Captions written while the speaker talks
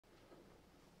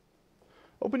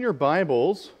Open your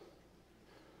Bibles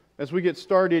as we get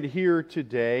started here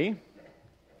today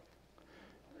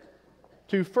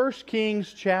to 1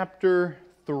 Kings chapter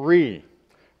 3.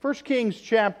 1 Kings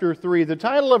chapter 3. The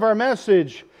title of our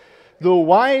message, The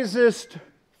Wisest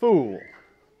Fool.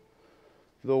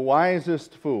 The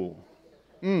Wisest Fool.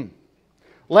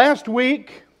 Last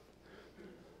week,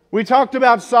 we talked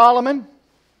about Solomon.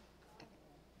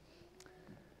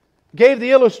 Gave the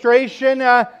illustration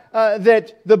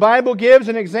that the Bible gives,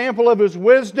 an example of his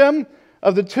wisdom,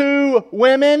 of the two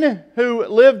women who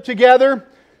lived together,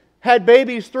 had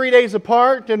babies 3 days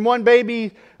apart, and one baby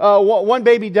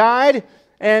died,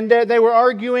 and they were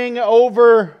arguing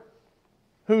over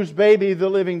whose baby the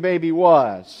living baby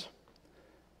was.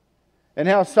 And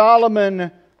how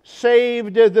Solomon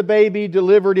saved the baby,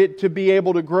 delivered it to be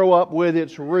able to grow up with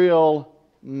its real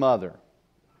mother.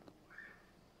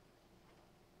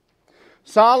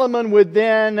 Solomon would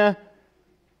then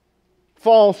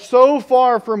fall so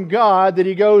far from God that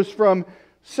he goes from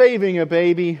saving a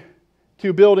baby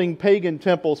to building pagan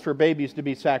temples for babies to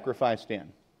be sacrificed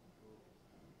in.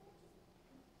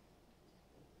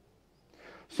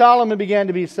 Solomon began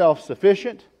to be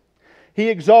self-sufficient. He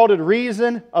exalted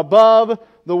reason above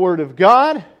the Word of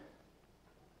God.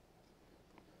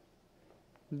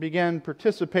 He began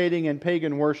participating in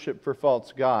pagan worship for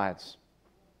false gods.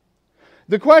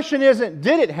 The question isn't,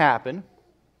 did it happen?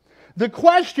 The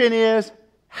question is,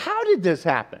 how did this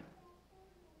happen?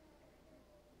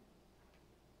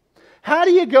 How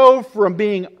do you go from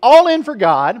being all in for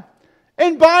God,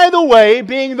 and by the way,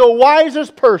 being the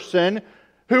wisest person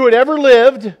who had ever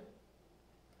lived,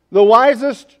 the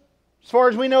wisest, as far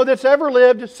as we know, that's ever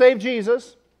lived, save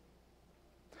Jesus,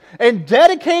 and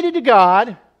dedicated to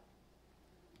God,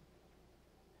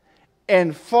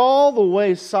 and fall the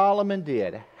way Solomon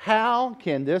did? How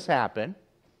can this happen?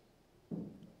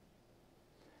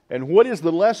 And what is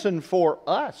the lesson for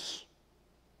us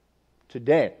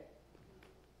today?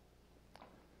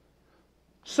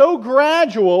 So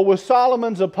gradual was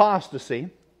Solomon's apostasy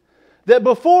that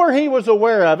before he was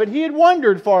aware of it, he had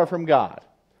wandered far from God.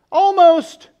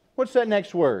 Almost, what's that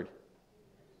next word?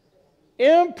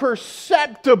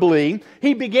 Imperceptibly,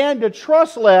 he began to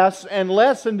trust less and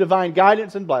less in divine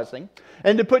guidance and blessing,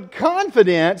 and to put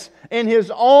confidence in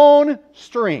his own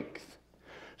strength.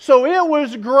 So it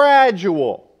was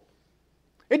gradual.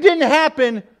 It didn't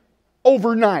happen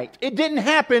overnight. It didn't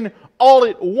happen all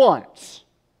at once.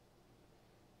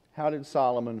 How did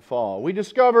Solomon fall? We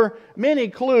discover many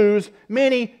clues,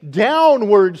 many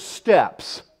downward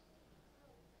steps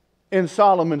in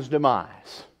Solomon's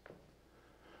demise.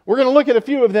 We're going to look at a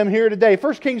few of them here today.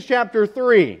 1 Kings chapter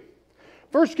 3.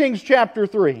 1 Kings chapter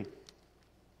 3.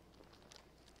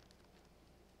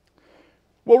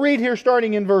 We'll read here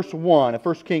starting in verse 1 of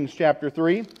 1 Kings chapter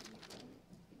 3.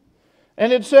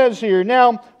 And it says here,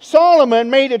 Now Solomon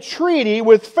made a treaty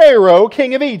with Pharaoh,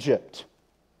 king of Egypt,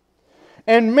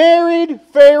 and married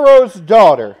Pharaoh's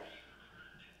daughter.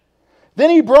 Then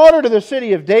he brought her to the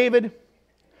city of David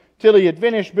till he had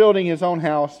finished building his own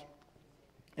house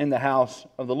and the house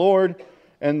of the Lord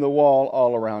and the wall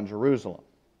all around Jerusalem.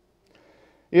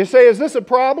 You say, is this a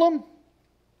problem?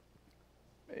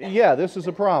 Yeah, this is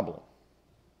a problem.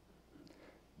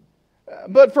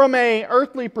 But from an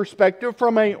earthly perspective,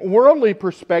 from a worldly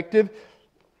perspective,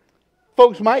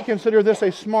 folks might consider this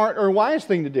a smart or wise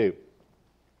thing to do.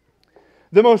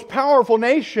 The most powerful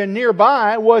nation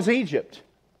nearby was Egypt.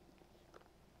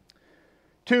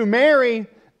 To marry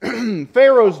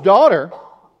Pharaoh's daughter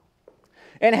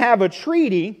and have a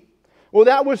treaty, well,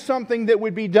 that was something that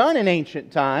would be done in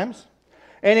ancient times.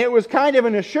 And it was kind of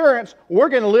an assurance, we're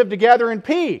going to live together in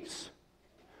peace.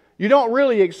 You don't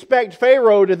really expect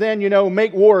Pharaoh to then,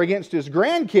 make war against his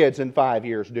grandkids in 5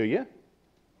 years, do you?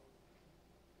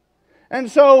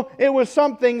 And so it was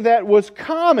something that was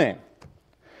common.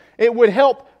 It would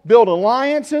help build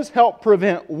alliances, help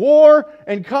prevent war,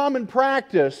 and common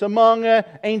practice among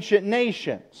ancient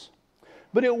nations.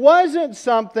 But it wasn't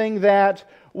something that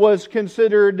was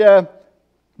considered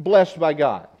blessed by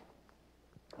God.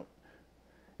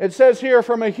 It says here,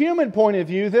 from a human point of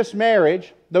view, this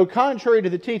marriage, though contrary to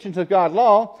the teachings of God's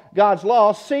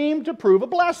law, seemed to prove a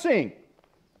blessing.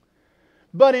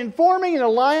 But in forming an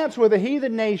alliance with a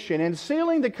heathen nation and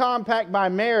sealing the compact by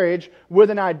marriage with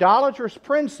an idolatrous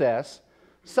princess,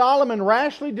 Solomon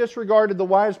rashly disregarded the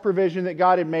wise provision that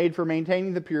God had made for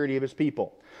maintaining the purity of His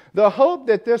people. The hope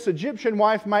that this Egyptian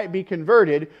wife might be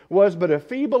converted was but a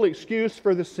feeble excuse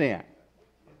for the sin.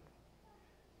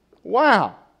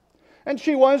 Wow. And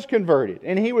she was converted,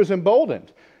 and he was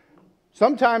emboldened.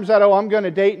 Sometimes that, I'm going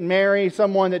to date and marry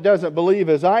someone that doesn't believe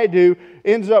as I do,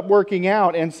 ends up working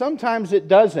out, and sometimes it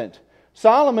doesn't.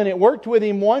 Solomon, it worked with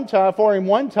him for him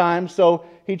one time, so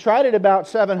he tried it about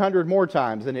 700 more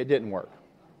times and it didn't work.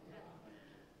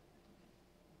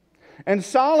 And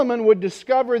Solomon would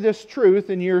discover this truth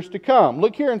in years to come.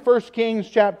 Look here in 1 Kings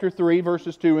chapter 3,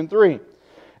 verses 2 and 3.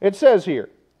 It says here,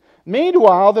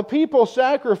 "Meanwhile, the people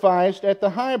sacrificed at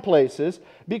the high places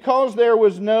because there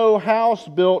was no house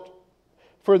built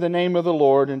for the name of the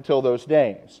Lord until those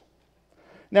days."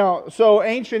 Now, so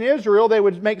ancient Israel, they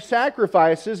would make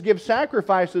sacrifices, give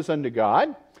sacrifices unto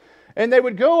God, and they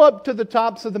would go up to the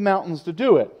tops of the mountains to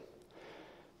do it.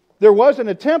 There wasn't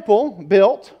a temple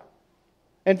built.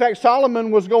 In fact, Solomon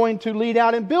was going to lead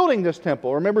out in building this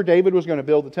temple. Remember, David was going to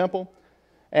build the temple?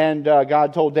 And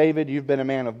God told David, "You've been a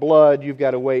man of blood. You've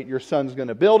got to wait. Your son's going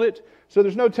to build it." So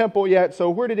there's no temple yet. So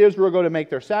where did Israel go to make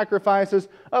their sacrifices?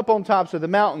 Up on tops of the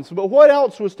mountains. But what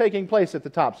else was taking place at the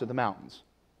tops of the mountains?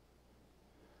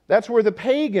 That's where the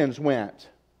pagans went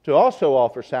to also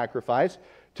offer sacrifice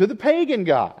to the pagan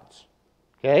gods.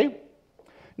 Okay?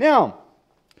 Now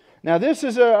this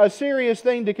is a serious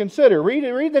thing to consider.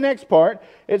 Read the next part.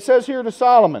 It says here of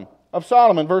Solomon,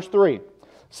 verse 3.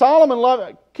 Solomon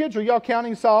loved... Kids, are y'all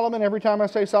counting Solomon every time I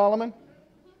say Solomon?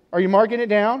 Are you marking it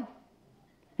down?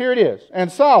 Here it is.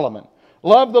 "And Solomon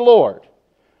loved the Lord,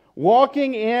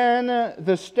 walking in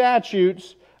the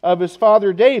statutes of his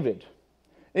father David,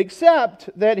 except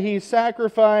that he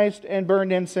sacrificed and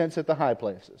burned incense at the high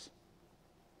places."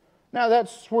 Now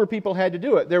that's where people had to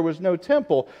do it. There was no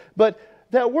temple. But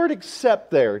that word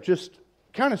 "except" there just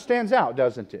kind of stands out,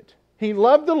 doesn't it? He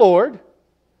loved the Lord,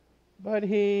 but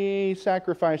he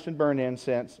sacrificed and burned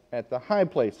incense at the high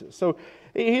places. So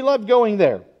he loved going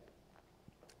there.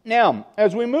 Now,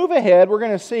 as we move ahead, we're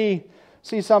going to see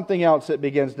something else that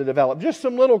begins to develop. Just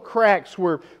some little cracks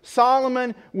where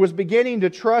Solomon was beginning to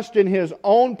trust in his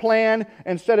own plan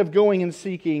instead of going and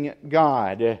seeking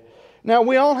God. Now,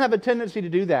 we all have a tendency to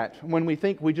do that when we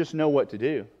think we just know what to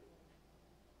do.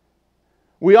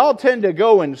 We all tend to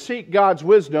go and seek God's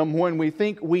wisdom when we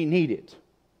think we need it.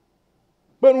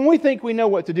 But when we think we know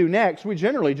what to do next, we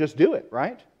generally just do it,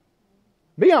 right?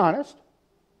 Be honest.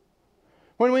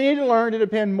 When we need to learn to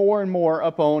depend more and more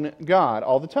upon God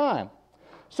all the time.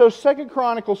 So 2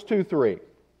 Chronicles 2:3.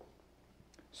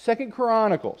 2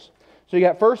 Chronicles. So you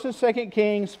got 1st and 2nd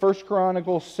Kings, 1st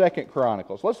Chronicles, 2nd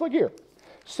Chronicles. Let's look here.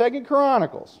 2nd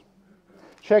Chronicles.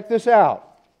 Check this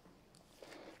out.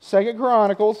 2nd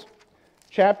Chronicles,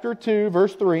 chapter 2,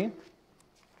 verse 3.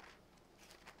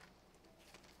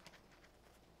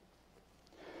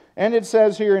 And it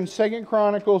says here in 2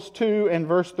 Chronicles 2 and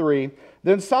verse 3,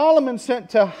 "Then Solomon sent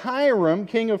to Hiram,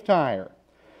 king of Tyre,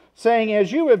 saying,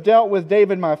 As you have dealt with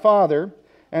David my father,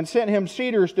 and sent him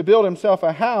cedars to build himself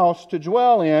a house to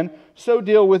dwell in, so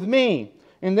deal with me."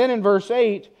 And then in verse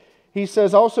 8, he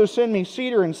says, "Also send me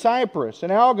cedar and cypress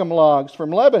and algum logs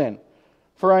from Lebanon,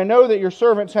 for I know that your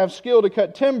servants have skill to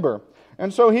cut timber."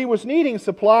 And so he was needing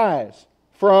supplies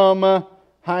from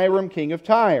Hiram, king of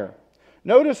Tyre.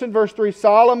 Notice in verse 3,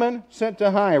 Solomon sent to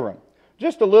Hiram.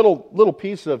 Just a little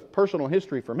piece of personal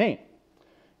history for me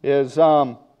is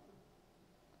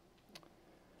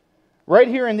right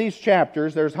here in these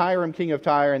chapters, there's Hiram, king of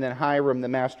Tyre, and then Hiram, the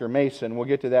master mason. We'll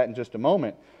get to that in just a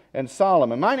moment. And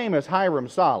Solomon. My name is Hiram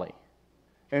Solly.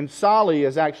 And Solly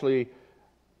is actually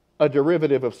a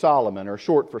derivative of Solomon, or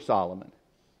short for Solomon.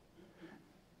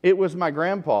 It was my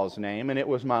grandpa's name, and it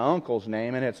was my uncle's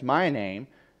name, and it's my name.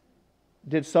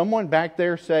 Did someone back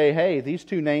there say, "Hey, these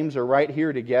two names are right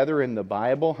here together in the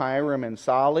Bible, Hiram and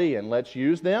Solly, and let's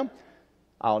use them"?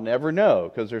 I'll never know,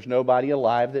 because there's nobody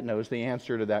alive that knows the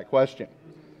answer to that question.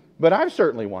 But I've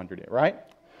certainly wondered it, right?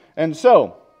 And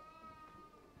so,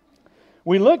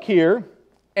 we look here,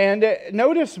 and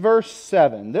notice verse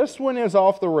 7. This one is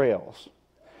off the rails.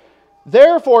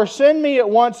 "Therefore send me at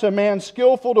once a man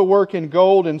skillful to work in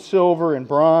gold and silver and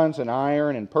bronze and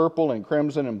iron and purple and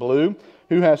crimson and blue,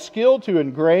 who has skill to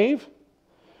engrave,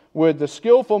 with the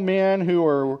skillful men who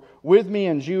are with me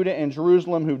in Judah and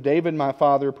Jerusalem, who David my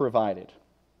father provided."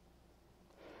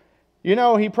 You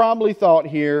know, he probably thought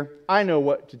here, I know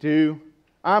what to do.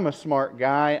 I'm a smart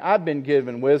guy. I've been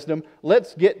given wisdom.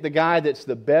 Let's get the guy that's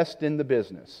the best in the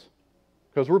business,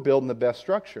 because we're building the best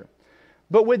structure.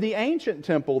 But with the ancient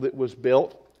temple that was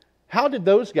built, how did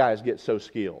those guys get so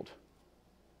skilled?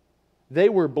 They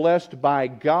were blessed by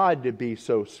God to be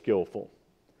so skillful.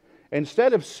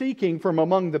 Instead of seeking from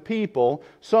among the people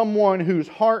someone whose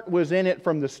heart was in it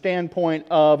from the standpoint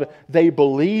of they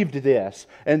believed this,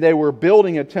 and they were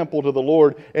building a temple to the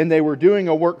Lord, and they were doing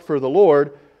a work for the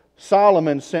Lord,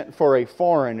 Solomon sent for a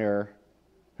foreigner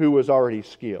who was already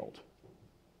skilled.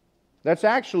 That's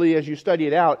actually, as you study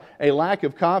it out, a lack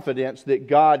of confidence that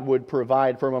God would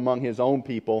provide from among His own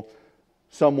people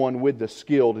someone with the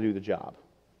skill to do the job.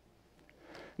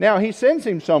 Now He sends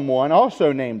him someone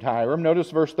also named Hiram.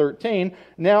 Notice verse 13.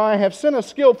 Now I have sent a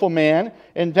skillful man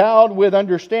endowed with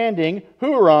understanding,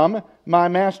 Hiram, my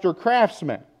master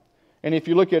craftsman. And if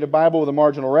you look at a Bible with a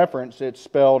marginal reference, it's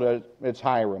spelled, it's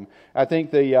Hiram. I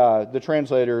think the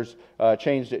translators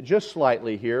changed it just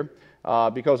slightly here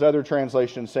because other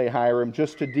translations say Hiram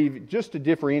just to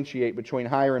differentiate between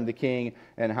Hiram the king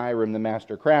and Hiram the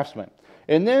master craftsman.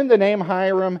 And then the name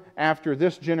Hiram after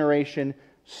this generation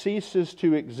ceases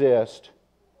to exist.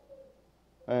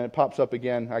 And it pops up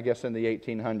again, I guess, in the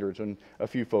 1800s when a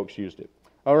few folks used it.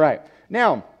 All right.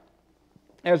 Now,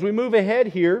 as we move ahead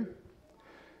here,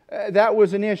 that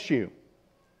was an issue.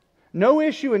 No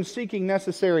issue in seeking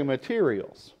necessary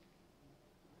materials.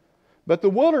 But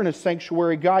the wilderness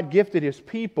sanctuary, God gifted His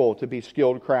people to be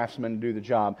skilled craftsmen to do the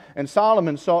job. And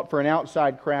Solomon sought for an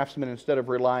outside craftsman instead of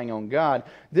relying on God.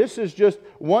 This is just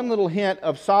one little hint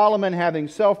of Solomon having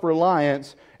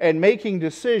self-reliance and making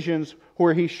decisions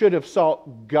where he should have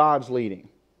sought God's leading.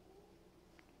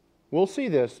 We'll see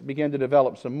this begin to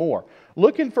develop some more.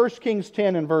 Look in 1 Kings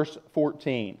 10 and verse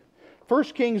 14. 1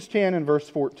 Kings 10 and verse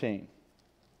 14.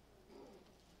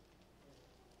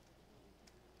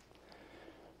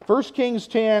 1 Kings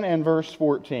 10 and verse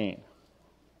 14.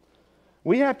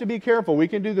 We have to be careful. We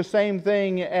can do the same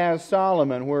thing as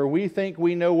Solomon, where we think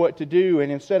we know what to do,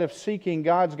 and instead of seeking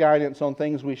God's guidance on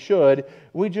things we should,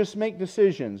 we just make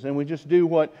decisions and we just do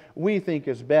what we think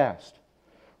is best.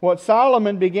 What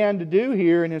Solomon began to do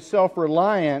here in his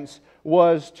self-reliance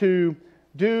was to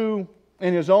do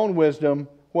in his own wisdom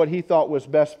what he thought was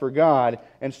best for God,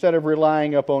 instead of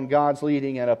relying upon God's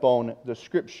leading and upon the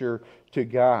Scripture to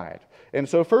guide. And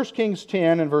so 1 Kings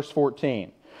 10 and verse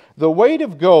 14. The weight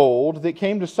of gold that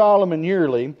came to Solomon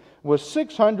yearly was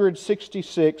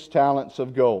 666 talents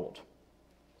of gold.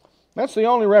 That's the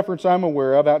only reference I'm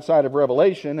aware of outside of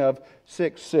Revelation of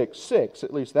 666,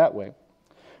 at least that way.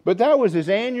 But that was his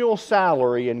annual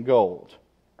salary in gold.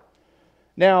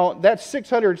 Now, that's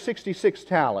 666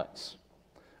 talents.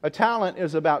 A talent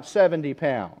is about 70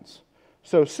 pounds.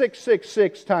 So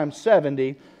 666 times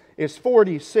 70 is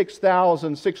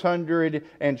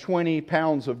 46,620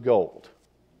 pounds of gold.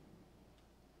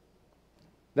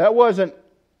 That wasn't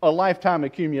a lifetime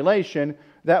accumulation.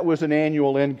 That was an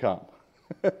annual income.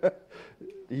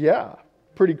 Yeah,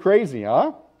 pretty crazy,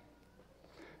 huh?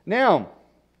 Now,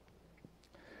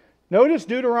 notice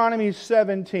Deuteronomy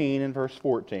 17 and verse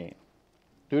 14.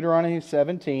 Deuteronomy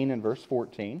 17 and verse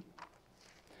 14.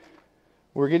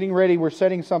 We're getting ready, we're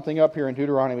setting something up here in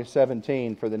Deuteronomy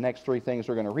 17 for the next three things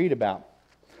we're going to read about.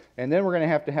 And then we're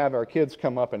going to have our kids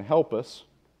come up and help us.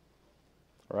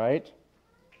 Right?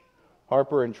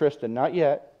 Harper and Tristan, not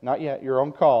yet, you're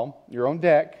on call, you're on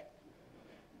deck.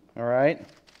 All right?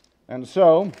 And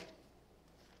so,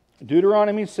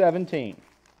 Deuteronomy 17.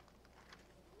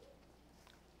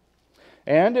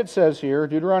 And it says here,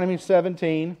 Deuteronomy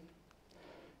 17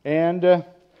 and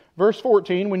verse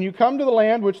 14, when you come to the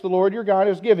land which the Lord your God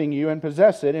is giving you and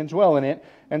possess it and dwell in it,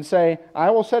 and say,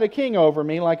 I will set a king over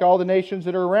me like all the nations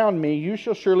that are around me, you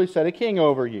shall surely set a king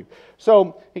over you.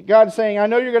 So God's saying, I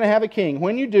know you're going to have a king.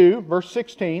 When you do, verse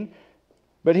 16,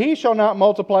 but he shall not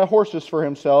multiply horses for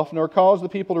himself, nor cause the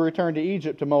people to return to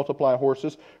Egypt to multiply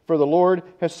horses, for the Lord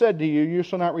has said to you, you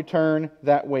shall not return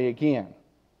that way again.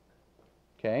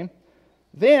 Okay?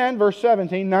 Then, verse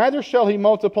 17, neither shall he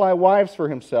multiply wives for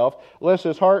himself, lest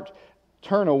his heart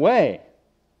turn away,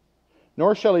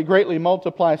 nor shall he greatly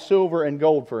multiply silver and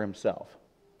gold for himself.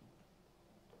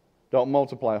 Don't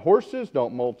multiply horses,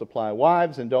 don't multiply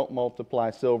wives, and don't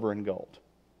multiply silver and gold.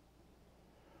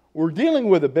 We're dealing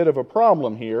with a bit of a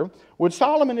problem here. Would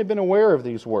Solomon have been aware of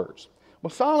these words?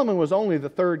 Well, Solomon was only the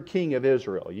third king of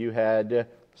Israel. You had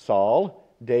Saul,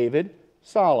 David,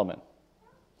 Solomon.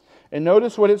 And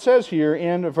notice what it says here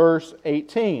in verse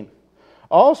 18.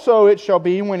 Also it shall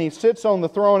be when he sits on the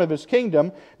throne of his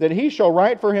kingdom that he shall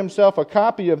write for himself a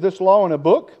copy of this law in a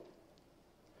book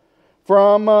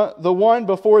from the one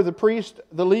before the priest,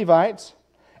 the Levites,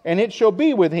 and it shall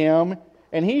be with him,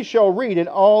 and he shall read it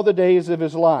all the days of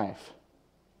his life,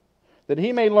 that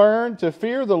he may learn to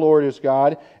fear the Lord his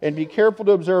God and be careful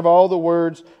to observe all the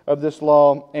words of this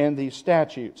law and these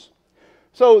statutes.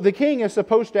 So the king is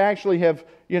supposed to actually have,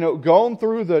 gone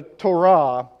through the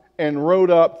Torah and wrote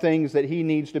up things that he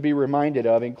needs to be reminded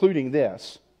of, including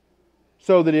this,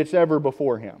 so that it's ever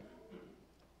before him.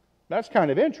 That's kind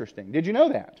of interesting. Did you know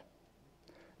that?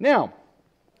 Now,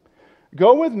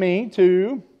 go with me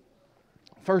to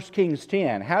 1 Kings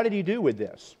 10. How did he do with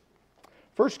this?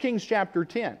 1 Kings chapter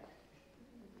 10.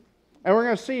 And we're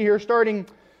going to see here starting,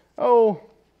 1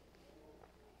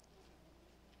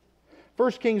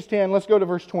 Kings 10, let's go to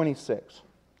verse 26.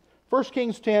 1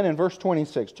 Kings 10 and verse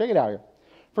 26. Check it out here.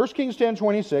 1 Kings 10,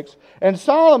 26. And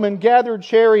Solomon gathered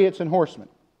chariots and horsemen.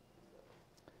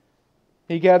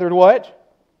 He gathered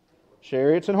what?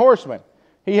 Chariots and horsemen.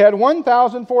 He had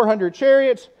 1,400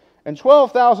 chariots and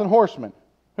 12,000 horsemen,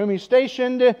 whom he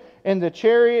stationed in the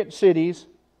chariot cities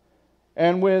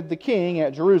and with the king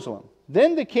at Jerusalem.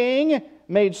 Then the king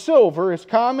made silver as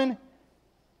common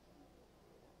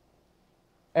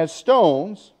as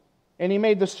stones, and he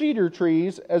made the cedar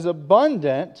trees as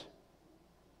abundant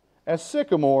as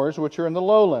sycamores which are in the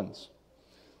lowlands.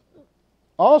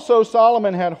 Also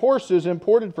Solomon had horses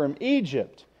imported from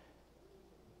Egypt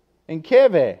in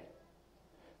Keve.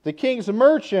 The king's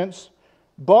merchants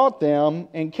bought them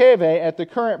in Keve at the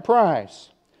current price.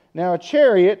 Now a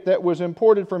chariot that was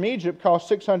imported from Egypt cost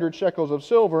 600 shekels of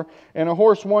silver, and a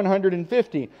horse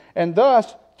 150. And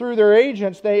thus, through their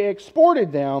agents, they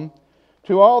exported them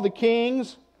to all the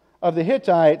kings of the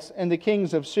Hittites and the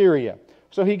kings of Syria.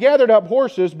 So he gathered up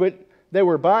horses, but they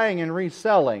were buying and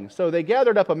reselling. So they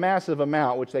gathered up a massive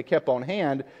amount, which they kept on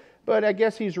hand. But I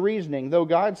guess he's reasoning, though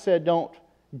God said don't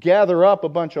gather up a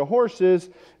bunch of horses,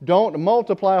 don't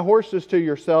multiply horses to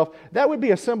yourself, that would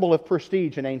be a symbol of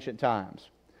prestige in ancient times.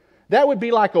 That would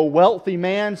be like a wealthy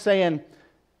man saying,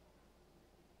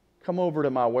 come over to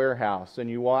my warehouse.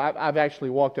 And I've actually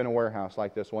walked in a warehouse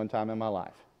like this one time in my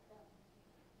life,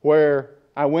 where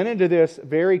I went into this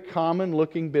very common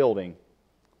looking building,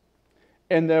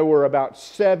 and there were about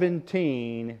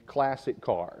 17 classic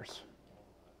cars,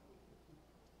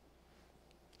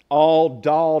 all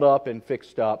dolled up and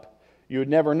fixed up. You would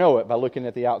never know it by looking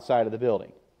at the outside of the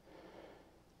building.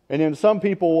 And then some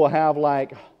people will have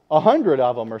like 100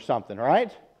 of them or something,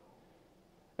 right?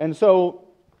 And so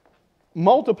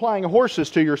multiplying horses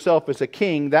to yourself as a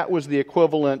king, that was the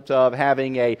equivalent of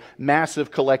having a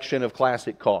massive collection of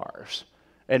classic cars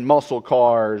and muscle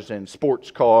cars and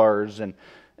sports cars, and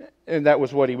that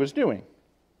was what he was doing.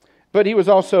 But he was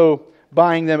also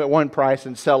buying them at one price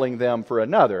and selling them for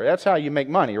another. That's how you make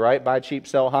money, right? Buy cheap,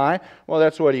 sell high. Well,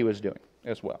 that's what he was doing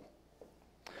as well.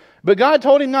 But God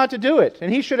told him not to do it.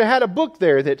 And he should have had a book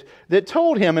there that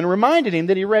told him and reminded him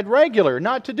that he read regular,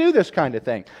 not to do this kind of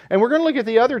thing. And we're going to look at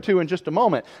the other two in just a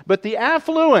moment. But the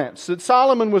affluence that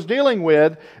Solomon was dealing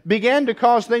with began to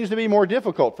cause things to be more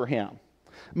difficult for him.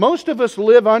 Most of us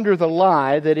live under the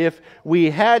lie that if we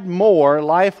had more,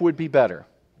 life would be better.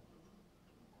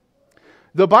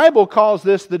 The Bible calls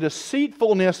this the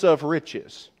deceitfulness of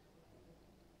riches.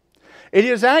 It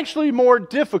is actually more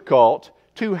difficult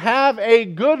to have a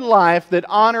good life that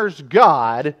honors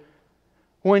God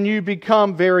when you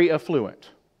become very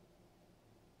affluent.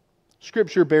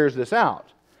 Scripture bears this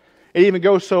out. It even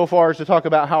goes so far as to talk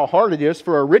about how hard it is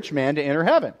for a rich man to enter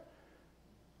heaven.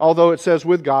 Although it says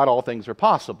with God all things are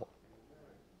possible.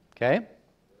 Okay?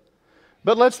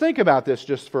 But let's think about this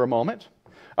just for a moment.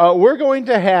 We're going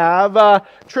to have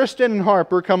Tristan and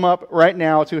Harper come up right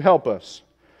now to help us.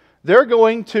 They're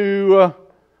going to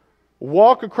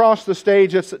walk across the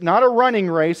stage. It's not a running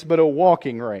race, but a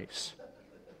walking race.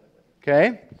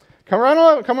 Okay? Come right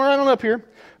on up here.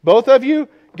 Both of you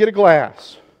get a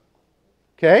glass.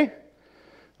 Okay?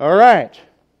 All right.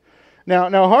 Now,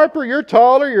 Harper, you're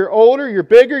taller, you're older, you're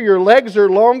bigger, your legs are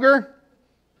longer.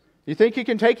 You think you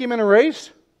can take him in a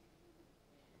race?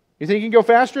 You think you can go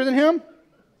faster than him?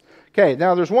 Okay,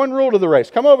 now there's one rule to the race.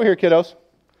 Come over here, kiddos.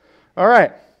 All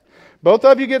right. Both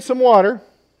of you get some water.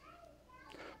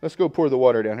 Let's go pour the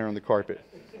water down here on the carpet.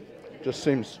 Just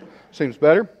seems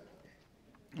better.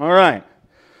 All right.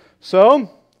 So,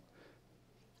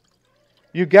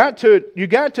 you got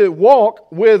to walk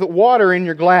with water in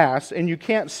your glass, and you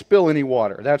can't spill any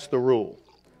water. That's the rule.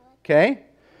 Okay?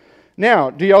 Now,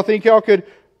 do y'all think y'all could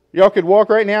walk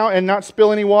right now and not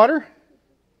spill any water?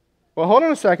 Well, hold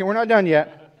on a second. We're not done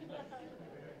yet.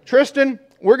 Tristan,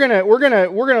 we're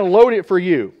gonna load it for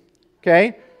you.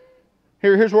 Okay?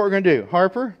 Here's what we're gonna do.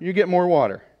 Harper, you get more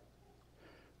water.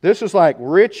 This is like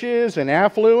riches and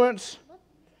affluence.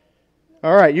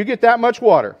 All right, you get that much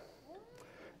water.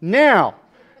 Now,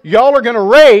 y'all are gonna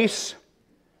race,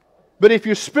 but if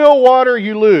you spill water,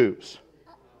 you lose.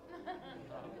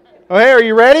 Okay, are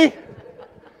you ready?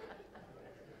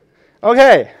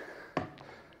 Okay.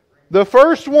 The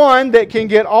first one that can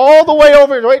get all the way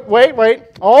over, wait,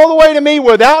 all the way to me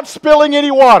without spilling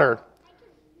any water.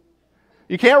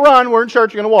 You can't run, we're in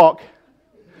church, you're going to walk.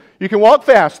 You can walk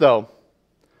fast though.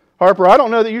 Harper, I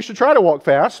don't know that you should try to walk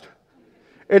fast.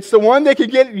 It's the one that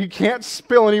you can't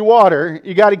spill any water.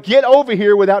 You got to get over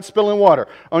here without spilling water.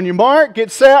 On your mark,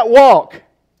 get set, walk.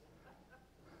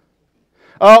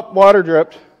 Oh, water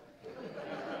dripped.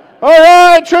 All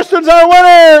right, Tristan's our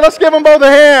winner. Let's give them both a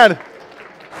hand.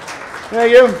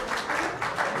 Thank you.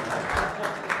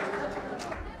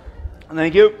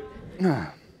 Thank you.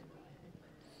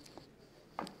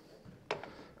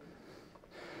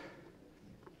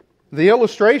 The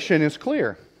illustration is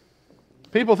clear.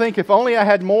 People think, if only I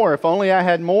had more, if only I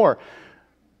had more.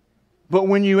 But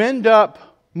when you end up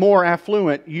more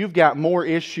affluent, you've got more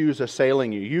issues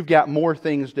assailing you. You've got more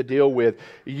things to deal with.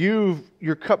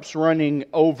 Your cup's running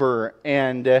over,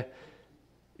 and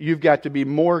you've got to be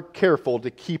more careful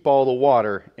to keep all the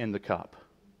water in the cup.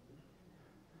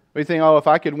 We think, oh, if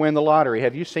I could win the lottery.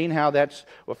 Have you seen how that's...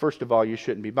 Well, first of all, you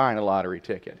shouldn't be buying a lottery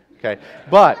ticket. Okay,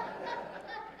 but...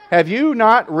 Have you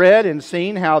not read and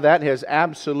seen how that has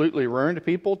absolutely ruined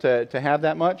people to have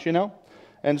that much, you know?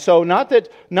 And so not that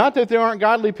there aren't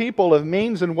godly people of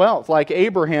means and wealth like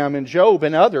Abraham and Job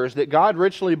and others that God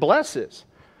richly blesses.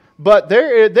 But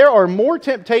there are more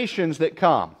temptations that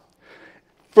come.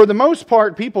 For the most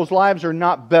part, people's lives are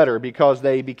not better because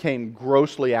they became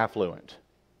grossly affluent.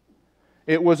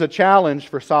 It was a challenge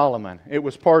for Solomon. It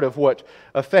was part of what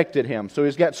affected him. So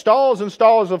he's got stalls and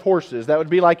stalls of horses. That would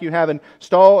be like you having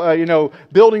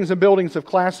buildings and buildings of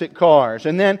classic cars.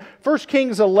 And then 1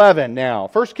 Kings 11 now.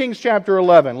 1 Kings chapter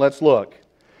 11. Let's look.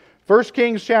 1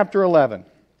 Kings chapter 11.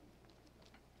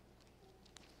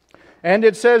 And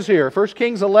it says here, 1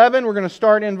 Kings 11, we're going to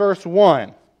start in verse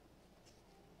 1.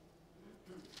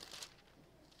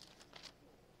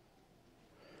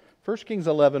 First Kings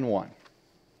 11:1.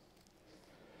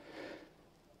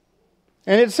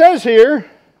 And it says here,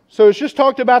 so it's just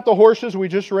talked about the horses. We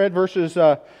just read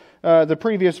the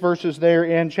previous verses there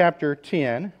in chapter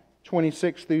 10,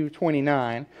 26 through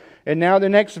 29. And now the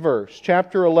next verse,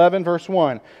 chapter 11, verse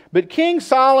 1. But King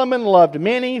Solomon loved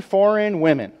many foreign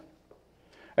women,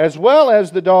 as well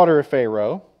as the daughter of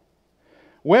Pharaoh,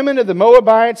 women of the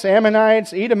Moabites,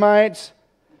 Ammonites, Edomites,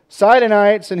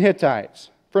 Sidonites, and Hittites,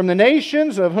 from the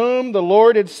nations of whom the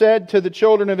Lord had said to the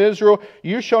children of Israel,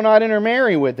 you shall not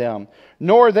intermarry with them,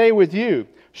 nor they with you.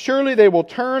 Surely they will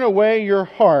turn away your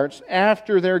hearts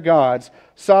after their gods.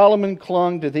 Solomon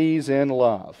clung to these in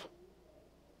love.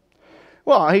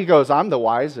 Well, he goes, I'm the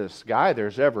wisest guy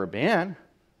there's ever been.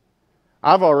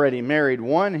 I've already married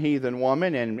one heathen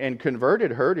woman and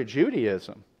converted her to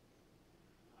Judaism.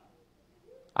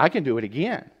 I can do it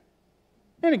again,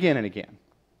 and again, and again.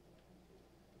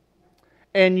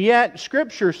 And yet,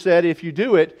 Scripture said if you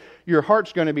do it, your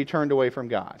heart's going to be turned away from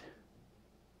God.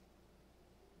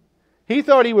 He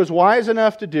thought he was wise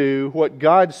enough to do what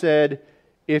God said,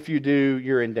 if you do,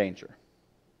 you're in danger.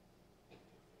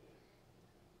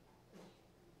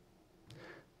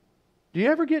 Do you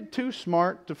ever get too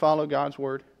smart to follow God's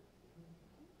word?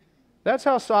 That's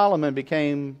how Solomon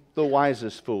became the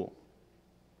wisest fool.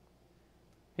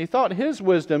 He thought his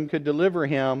wisdom could deliver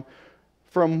him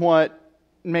from what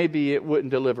maybe it wouldn't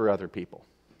deliver other people.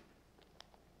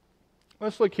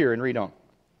 Let's look here and read on.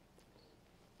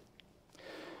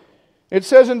 It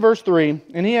says in verse 3,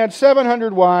 and he had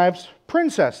 700 wives,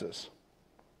 princesses.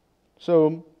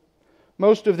 So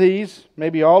most of these,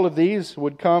 maybe all of these,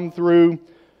 would come through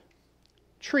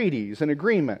treaties and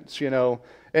agreements, you know.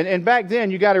 And back then,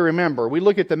 you got to remember, we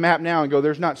look at the map now and go,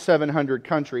 there's not 700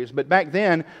 countries. But back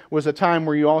then was a time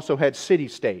where you also had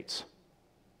city-states.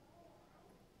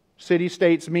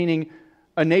 City-states meaning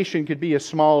a nation could be as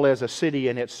small as a city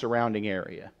in its surrounding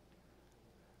area.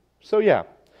 So yeah,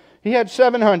 he had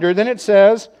 700. Then it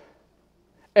says,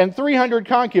 and 300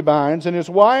 concubines, and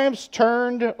his wives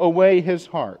turned away his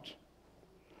heart.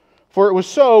 For it was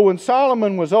so when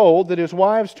Solomon was old that his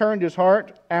wives turned his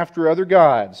heart after other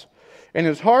gods. And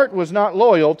his heart was not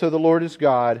loyal to the Lord his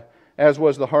God, as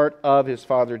was the heart of his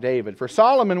father David. For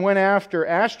Solomon went after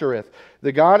Ashtoreth,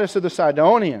 the goddess of the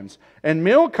Sidonians, and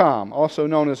Milcom, also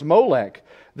known as Molech,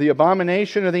 the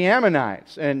abomination of the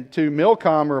Ammonites. And to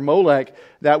Milcom or Molech,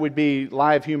 that would be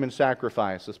live human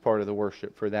sacrifice as part of the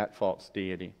worship for that false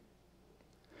deity.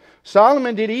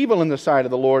 Solomon did evil in the sight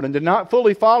of the Lord and did not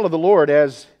fully follow the Lord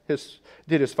as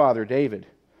did his father David.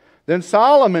 Then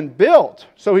Solomon built,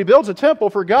 so he builds a temple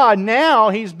for God. Now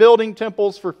he's building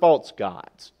temples for false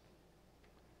gods.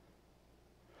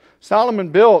 Solomon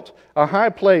built a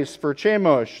high place for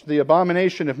Chemosh, the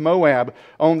abomination of Moab,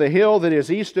 on the hill that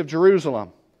is east of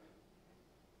Jerusalem.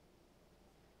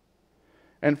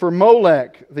 And for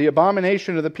Molech, the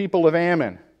abomination of the people of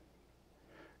Ammon.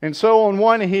 And so on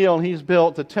one hill he's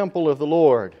built the temple of the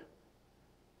Lord.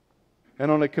 And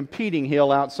on a competing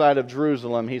hill outside of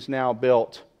Jerusalem he's now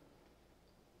built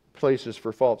places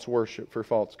for false worship, for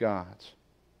false gods.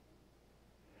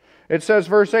 It says,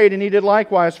 verse 8, and he did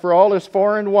likewise for all his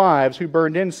foreign wives who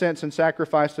burned incense and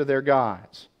sacrificed to their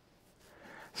gods.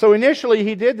 So initially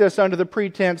he did this under the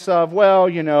pretense of, well,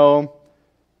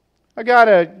 I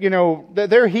gotta,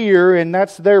 they're here and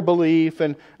that's their belief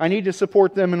and I need to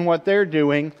support them in what they're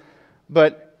doing.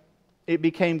 But it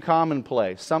became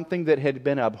commonplace, something that had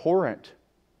been abhorrent,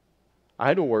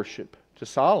 idol worship to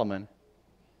Solomon.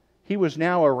 He was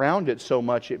now around it so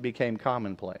much it became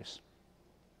commonplace.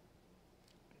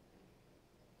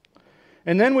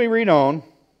 And then we read on,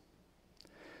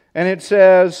 and it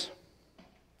says,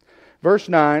 verse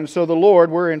 9, so the Lord,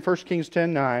 we're in 1 Kings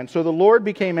 10:9, so the Lord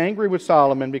became angry with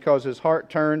Solomon because his heart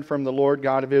turned from the Lord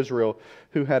God of Israel,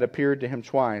 who had appeared to him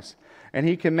twice. And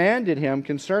he commanded him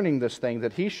concerning this thing,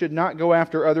 that he should not go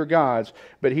after other gods,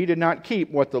 but he did not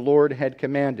keep what the Lord had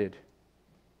commanded.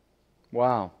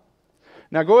 Wow.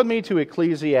 Now go with me to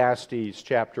Ecclesiastes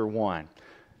chapter 1.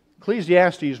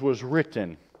 Ecclesiastes was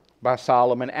written by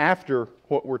Solomon after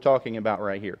what we're talking about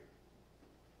right here.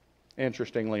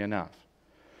 Interestingly enough.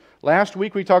 Last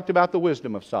week we talked about the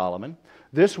wisdom of Solomon.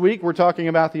 This week we're talking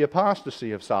about the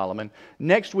apostasy of Solomon.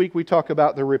 Next week we talk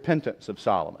about the repentance of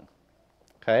Solomon.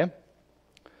 Okay?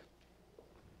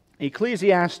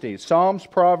 Ecclesiastes, Psalms,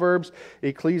 Proverbs,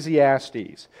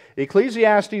 Ecclesiastes.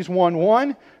 Ecclesiastes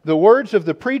 1:1, the words of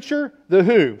the preacher, the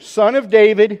who? Son of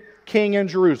David, king in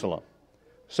Jerusalem.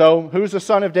 So, who's the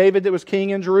son of David that was king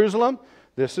in Jerusalem?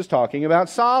 This is talking about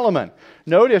Solomon.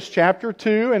 Notice chapter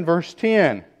 2 and verse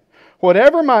 10.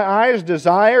 Whatever my eyes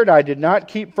desired, I did not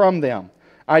keep from them.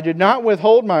 I did not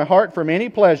withhold my heart from any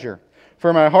pleasure,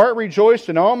 for my heart rejoiced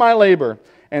in all my labor,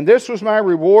 and this was my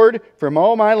reward from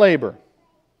all my labor.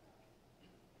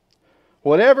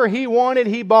 Whatever he wanted,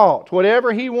 he bought.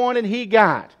 Whatever he wanted, he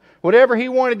got. Whatever he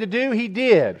wanted to do, he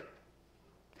did.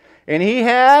 And he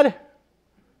had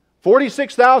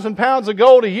 46,000 pounds of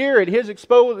gold a year at his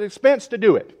expense to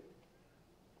do it.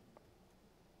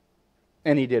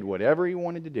 And he did whatever he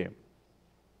wanted to do.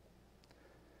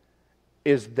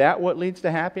 Is that what leads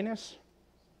to happiness?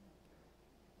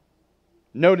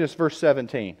 Notice verse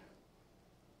 17.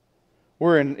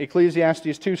 We're in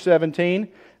Ecclesiastes 2:17.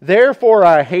 Therefore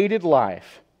I hated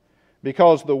life,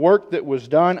 because the work that was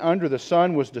done under the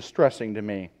sun was distressing to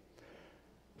me.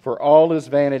 For all is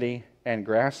vanity and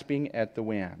grasping at the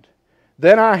wind.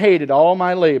 Then I hated all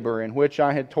my labor in which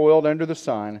I had toiled under the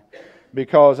sun,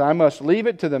 because I must leave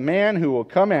it to the man who will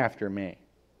come after me.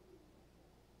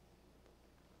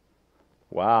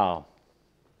 Wow.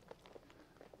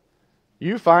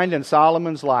 You find in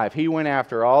Solomon's life, he went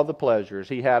after all the pleasures.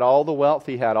 He had all the wealth.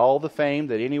 He had all the fame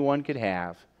that anyone could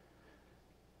have.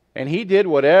 And he did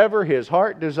whatever his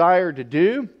heart desired to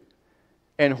do.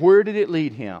 And where did it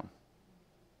lead him?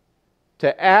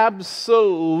 To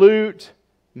absolute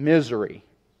misery.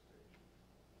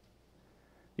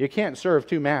 You can't serve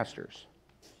two masters.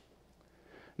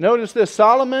 Notice this,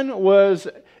 Solomon was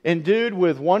endued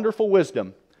with wonderful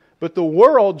wisdom, but the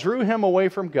world drew him away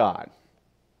from God.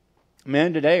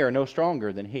 Men today are no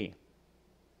stronger than he.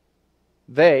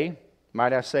 They,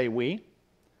 might I say we,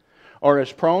 are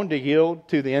as prone to yield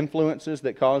to the influences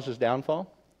that cause his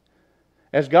downfall.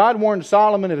 As God warned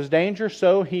Solomon of his danger,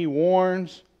 so he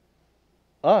warns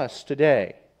us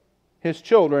today, his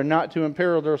children, not to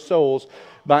imperil their souls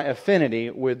by affinity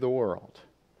with the world.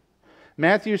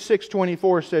 Matthew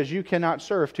 6:24 says, you cannot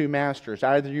serve two masters.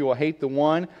 Either you will hate the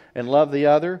one and love the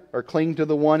other, or cling to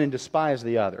the one and despise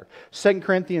the other. 2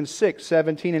 Corinthians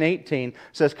 6:17 and 18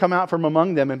 says, come out from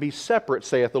among them and be separate,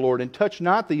 saith the Lord, and touch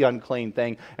not the unclean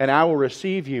thing, and I will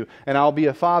receive you, and I'll be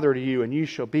a father to you, and you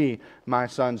shall be my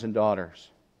sons and daughters.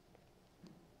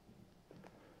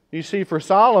 You see, for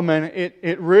Solomon,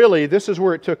 it really, this is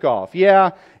where it took off.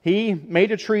 Yeah, he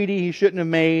made a treaty he shouldn't have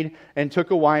made and took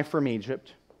a wife from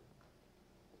Egypt.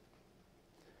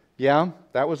 Yeah,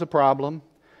 that was a problem.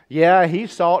 Yeah, he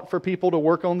sought for people to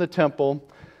work on the temple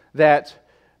that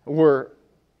were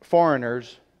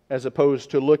foreigners, as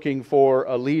opposed to looking for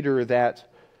a leader that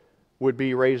would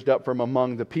be raised up from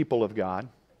among the people of God.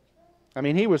 I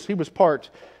mean, he was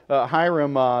part,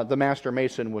 Hiram, the master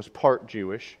mason, was part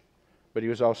Jewish, but he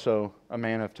was also a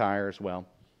man of Tyre as well.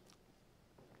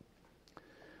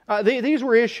 These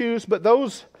were issues, but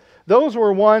those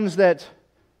were ones that,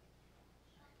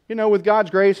 with God's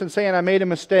grace and saying I made a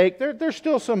mistake, there's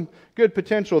still some good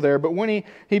potential there. But when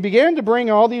he began to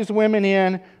bring all these women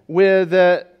in with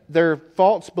their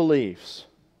false beliefs,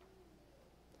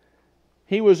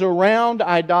 he was around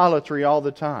idolatry all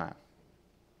the time.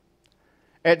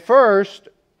 At first,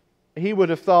 he would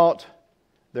have thought,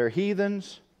 they're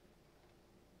heathens,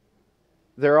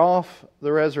 they're off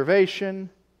the reservation,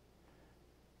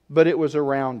 but it was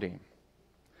around him.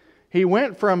 He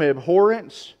went from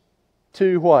abhorrence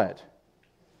to what?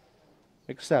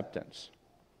 Acceptance.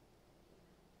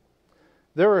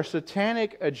 There are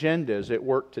satanic agendas at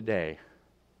work today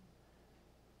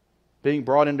being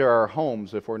brought into our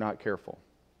homes if we're not careful.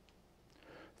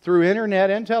 Through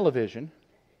internet and television,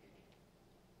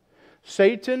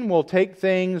 Satan will take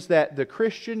things that the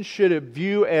Christian should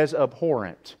view as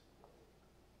abhorrent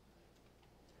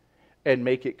and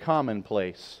make it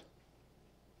commonplace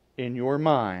in your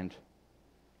mind,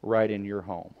 right in your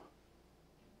home.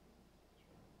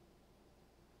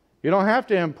 You don't have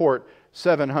to import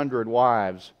 700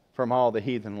 wives from all the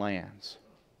heathen lands.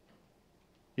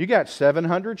 You got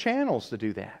 700 channels to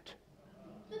do that.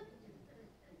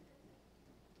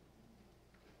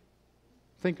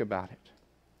 Think about it.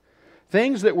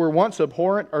 Things that were once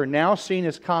abhorrent are now seen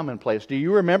as commonplace. Do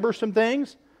you remember some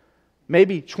things?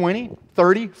 Maybe 20,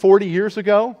 30, 40 years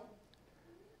ago?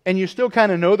 And you still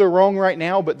kind of know they're wrong right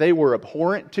now, but they were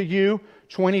abhorrent to you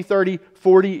 20, 30,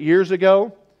 40 years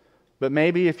ago? But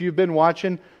maybe if you've been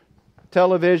watching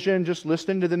television, just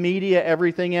listening to the media,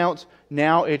 everything else,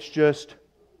 now it's just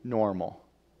normal.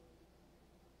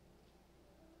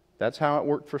 That's how it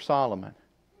worked for Solomon.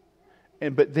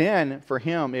 But then, for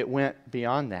him, it went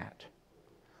beyond that.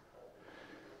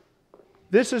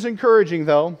 This is encouraging,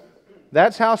 though.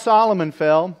 That's how Solomon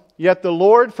fell. Yet the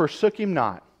Lord forsook him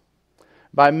not,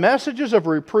 by messages of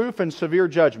reproof and severe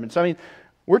judgments. I mean,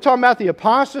 we're talking about the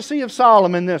apostasy of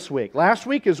Solomon this week. Last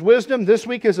week is wisdom. This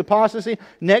week is apostasy.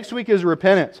 Next week is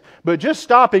repentance. But just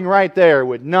stopping right there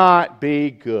would not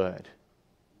be good.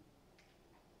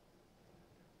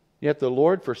 Yet the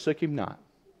Lord forsook him not.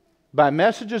 By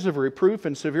messages of reproof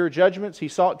and severe judgments, he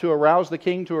sought to arouse the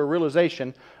king to a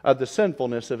realization of the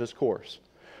sinfulness of his course.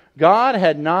 God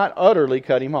had not utterly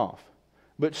cut him off,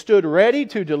 but stood ready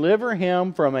to deliver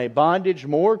him from a bondage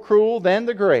more cruel than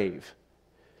the grave.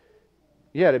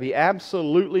 Yeah, to be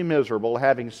absolutely miserable,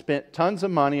 having spent tons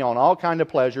of money on all kinds of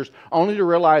pleasures, only to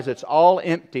realize it's all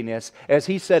emptiness. As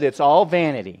he said, it's all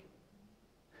vanity.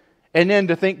 And then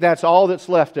to think that's all that's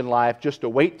left in life, just to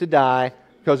wait to die,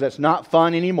 because that's not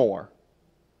fun anymore.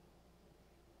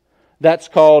 That's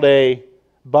called a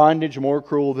bondage more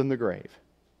cruel than the grave.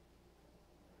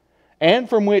 And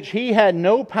from which he had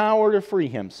no power to free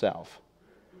himself.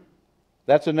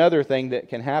 That's another thing that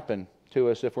can happen to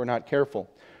us if we're not careful.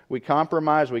 We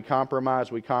compromise. We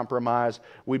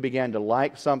began to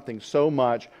like something so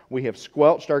much, we have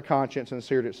squelched our conscience and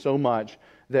seared it so much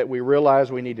that we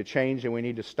realize we need to change and we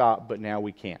need to stop, but now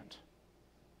we can't.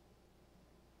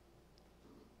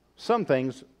 Some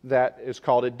things that is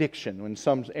called addiction in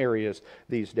some areas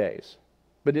these days.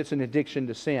 But it's an addiction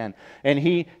to sin. And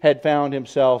he had found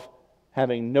himself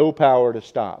having no power to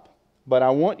stop. But I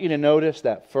want you to notice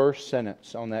that first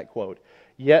sentence on that quote.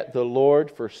 Yet the Lord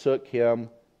forsook him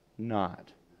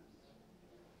not.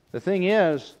 The thing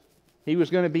is, he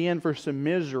was going to be in for some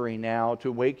misery now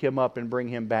to wake him up and bring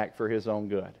him back for his own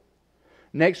good.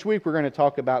 Next week we're going to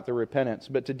talk about the repentance.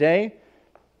 But today,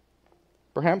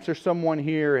 perhaps there's someone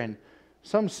here and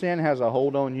some sin has a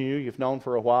hold on you. You've known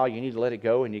for a while. You need to let it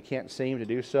go and you can't seem to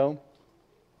do so.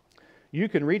 You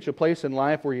can reach a place in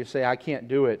life where you say, I can't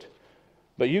do it.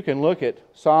 But you can look at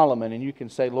Solomon and you can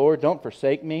say, Lord, don't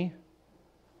forsake me.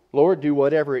 Lord, do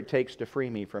whatever it takes to free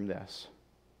me from this.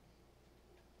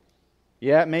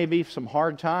 Yeah, it may be some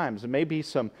hard times. It may be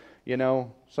some,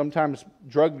 sometimes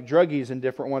druggies and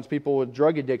different ones, people with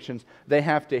drug addictions, they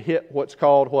have to hit what's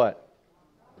called what?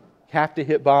 Have to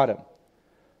hit bottom.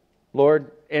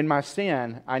 Lord, in my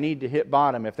sin, I need to hit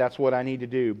bottom if that's what I need to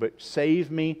do. But save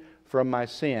me from my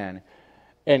sin.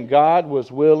 And God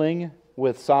was willing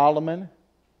with Solomon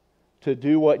to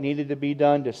do what needed to be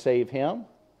done to save him.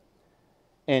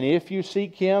 And if you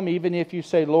seek Him, even if you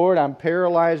say, Lord, I'm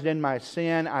paralyzed in my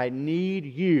sin, I need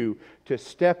You to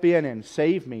step in and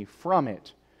save me from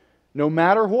it, no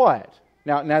matter what.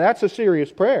 Now that's a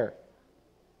serious prayer.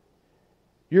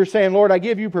 You're saying, Lord, I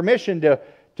give You permission to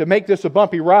make this a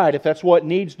bumpy ride if that's what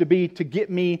needs to be to get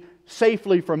me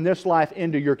safely from this life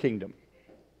into Your kingdom.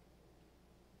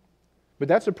 But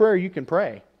that's a prayer you can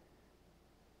pray.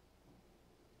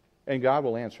 And God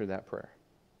will answer that prayer.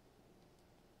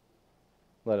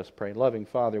 Let us pray. Loving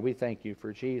Father, we thank You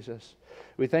for Jesus.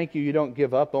 We thank You don't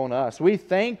give up on us. We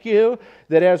thank You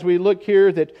that as we look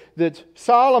here that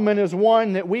Solomon is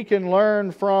one that we can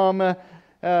learn from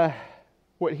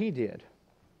what he did.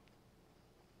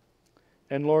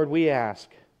 And Lord, we ask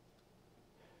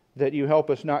that You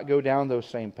help us not go down those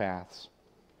same paths.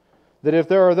 That if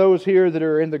there are those here that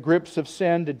are in the grips of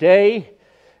sin today,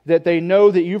 that they know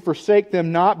that You forsake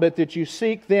them not, but that You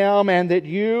seek them and that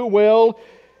You will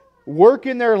work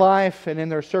in their life and in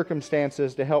their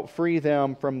circumstances to help free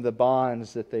them from the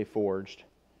bonds that they forged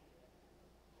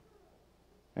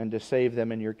and to save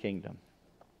them in your kingdom.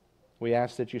 We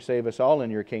ask that you save us all in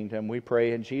your kingdom. We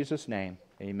pray in Jesus' name.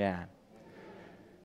 Amen.